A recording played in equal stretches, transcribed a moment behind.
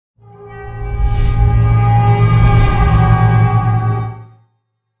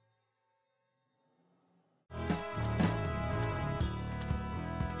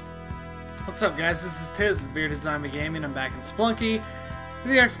What's up, guys? This is Tiz with BeardedZombieGaming. I'm back in Spelunky,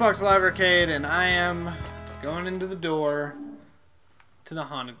 the Xbox Live Arcade, and I am going into the door to the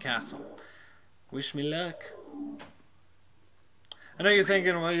haunted castle. Wish me luck. I know you're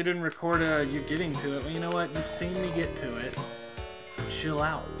thinking, well, you didn't record you getting to it. Well, you know what? You've seen me get to it, so chill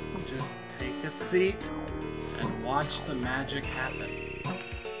out. Just take a seat and watch the magic happen.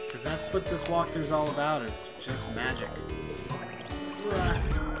 Because that's what this walkthrough's all about, is just magic.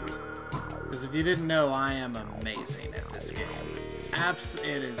 Because if you didn't know, I am amazing at this game.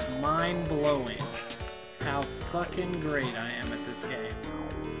 It is mind-blowing how fucking great I am at this game.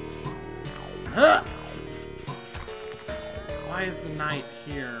 Huh! Why is the knight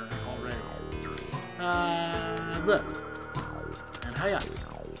here already? Look. And hiya.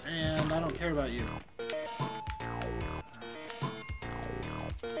 And I don't care about you.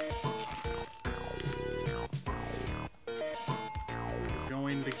 We're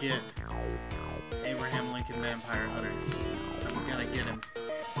going to get Abraham Lincoln Vampire Hunter. I'm gonna get him.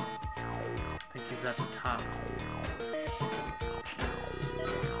 I think he's at the top.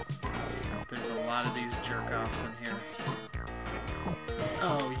 There's a lot of these jerk-offs in here.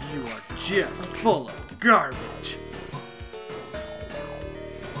 Oh, you are just full of garbage.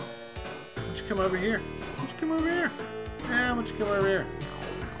 Why don't you come over here? Why don't you come over here? Yeah, why don't you come over here?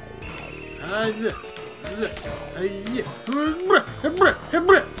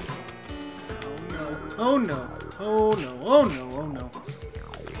 Oh no, oh no, oh no, oh no.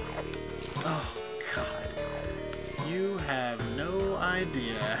 Oh god. You have no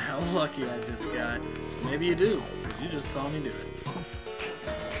idea how lucky I just got. Maybe you do, because you just saw me do it.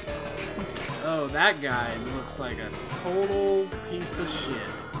 Oh, that guy looks like a total piece of shit.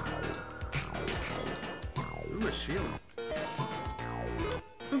 Ooh, a shield.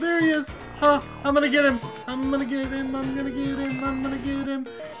 Oh, there he is! Huh, I'm gonna get him! I'm gonna get him, I'm gonna get him, I'm gonna get him!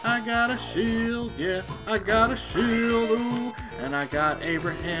 I got a shield, yeah, I got a shield, ooh! And I got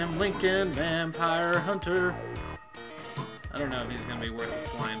Abraham Lincoln Vampire Hunter. I don't know if he's gonna be worth a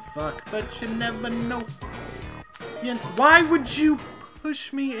flying fuck, but you never know. Yeah, why would you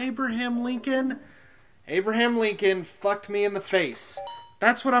push me, Abraham Lincoln? Abraham Lincoln fucked me in the face.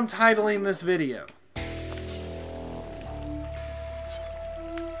 That's what I'm titling this video.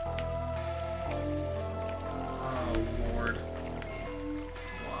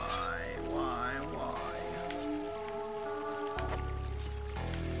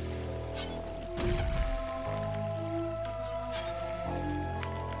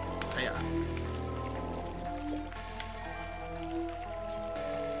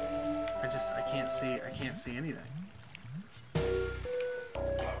 I can't see anything.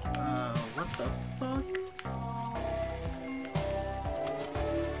 What the fuck?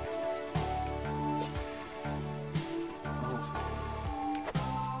 Oh.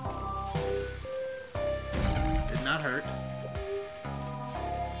 Did not hurt.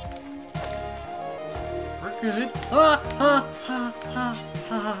 We're good.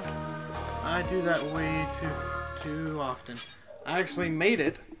 I do that way too often. I actually made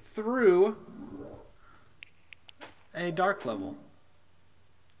it through a dark level.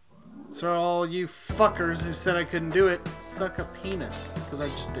 So all you fuckers who said I couldn't do it, suck a penis, because I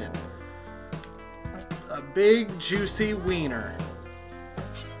just did. A big juicy wiener.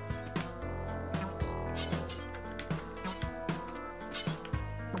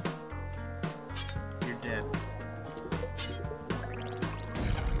 You're dead.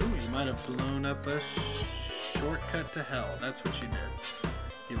 Ooh, you might have blown up a shortcut to hell. That's what you did.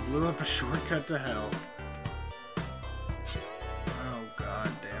 You blew up a shortcut to hell.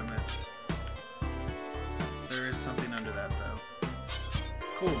 There is something under that, though.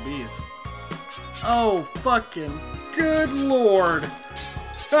 Cool, bees. Oh, fucking good lord!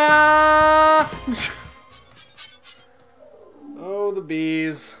 Ah! Oh, the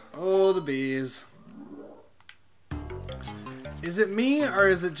bees. Oh, the bees. Is it me, or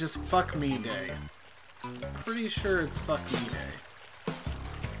is it just fuck me day? I'm pretty sure it's fuck me day.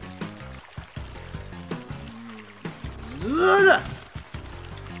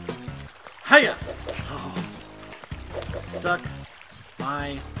 Hiya! Oh. Suck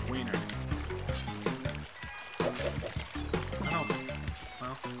my wiener. Oh.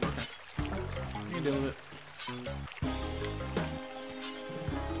 Well, okay. You can deal with it.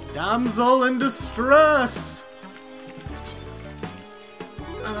 Damsel in distress!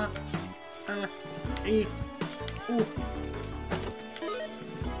 Ooh.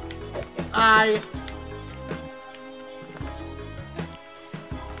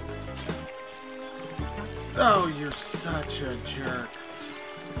 Oh, you're such a jerk.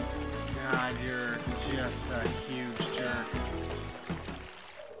 God, you're just a huge jerk.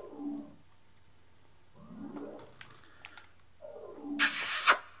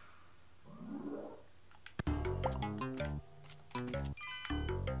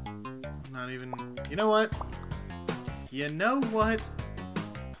 not even... You know what? You know what?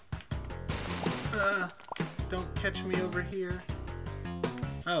 Don't catch me over here.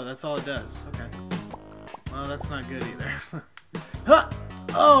 Oh, that's all it does. Okay. Well, that's not good either. Huh!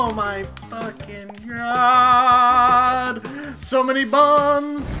 Oh my fucking god! So many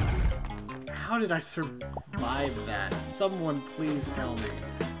bombs! How did I survive that? Someone please tell me.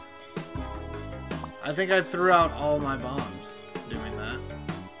 I think I threw out all my bombs doing that.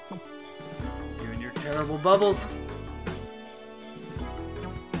 You and your terrible bubbles.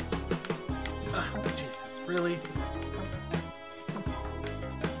 Jesus, really?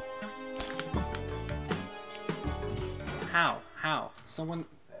 How? How? Someone...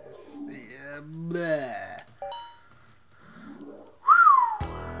 Bleh.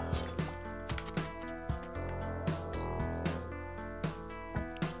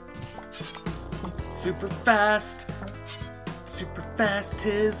 Super fast. Super fast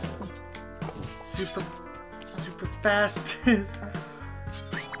tis. Super fast tis.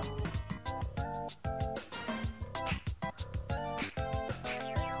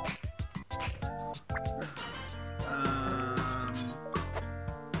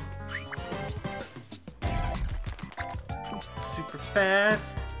 Super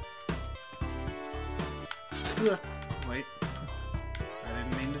fast. Ugh. Wait. I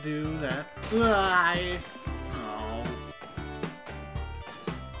didn't mean to do that. Ugh. Oh.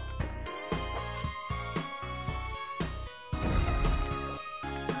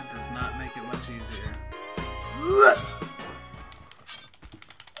 That does not make it much easier. Ugh.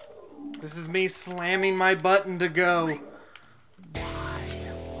 This is me slamming my button to go.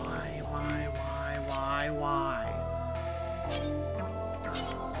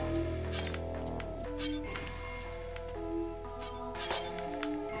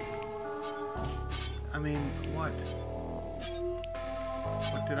 I mean, what?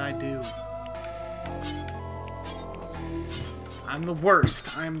 What did I do? I'm the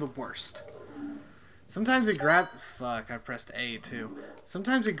worst. I am the worst. Sometimes it Fuck, I pressed A too.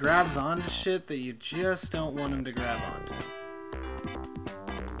 Sometimes it grabs onto shit that you just don't want him to grab onto.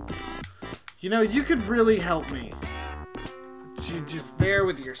 You know, you could really help me. But you're just there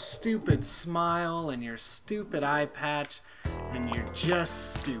with your stupid smile and your stupid eye patch, and you're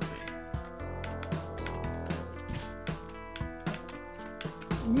just stupid.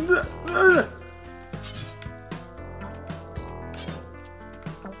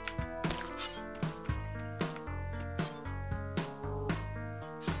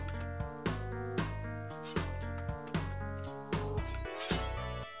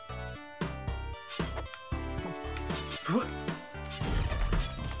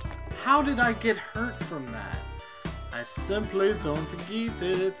 How did I get hurt from that? I simply don't get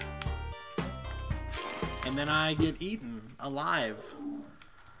it. And then I get eaten alive.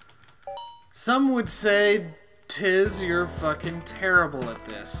 Some would say, Tiz, you're fucking terrible at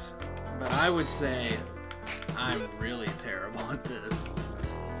this. But I would say, I'm really terrible at this.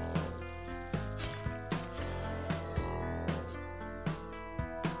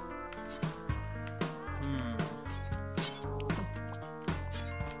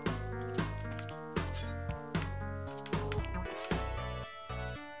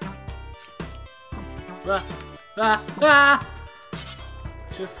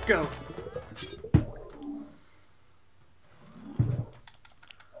 Just go.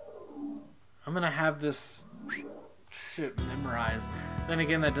 I'm gonna have this shit memorized. Then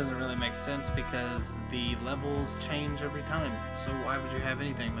again, that doesn't really make sense because the levels change every time. So why would you have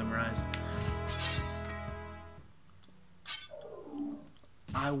anything memorized?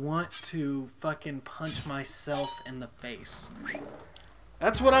 I want to fucking punch myself in the face.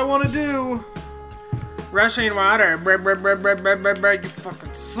 That's what I want to do. Rushing water. You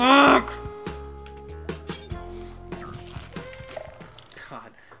fucking suck.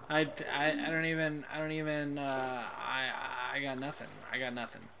 God, I got nothing. I got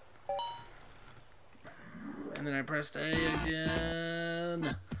nothing. And then I pressed A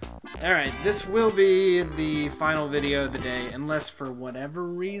again. Alright, this will be the final video of the day, unless for whatever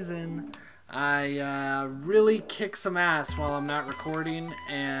reason I really kick some ass while I'm not recording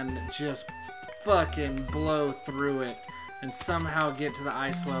and just fucking blow through it and somehow get to the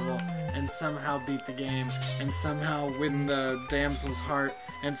ice level and somehow beat the game and somehow win the damsel's heart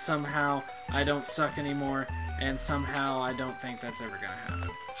and somehow I don't suck anymore and somehow I don't think that's ever gonna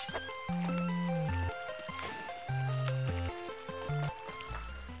happen.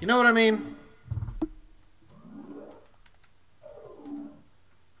 You know what I mean?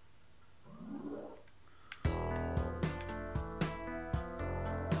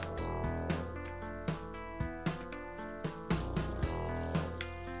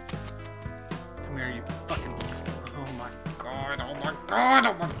 you fucking... Oh my god, oh my god,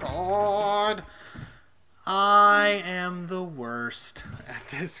 oh my god! I am the worst at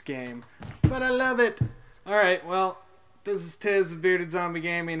this game, but I love it. Alright, well, this is Tiz of Bearded Zombie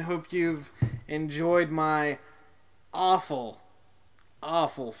Gaming. Hope you've enjoyed my awful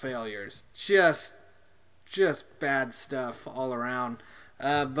failures. Just bad stuff all around.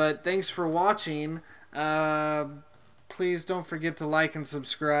 But thanks for watching. Please don't forget to like and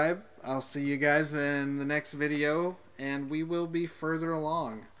subscribe. I'll see you guys in the next video, and we will be further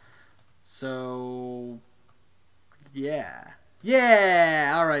along. So, yeah.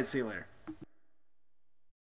 Alright, see you later.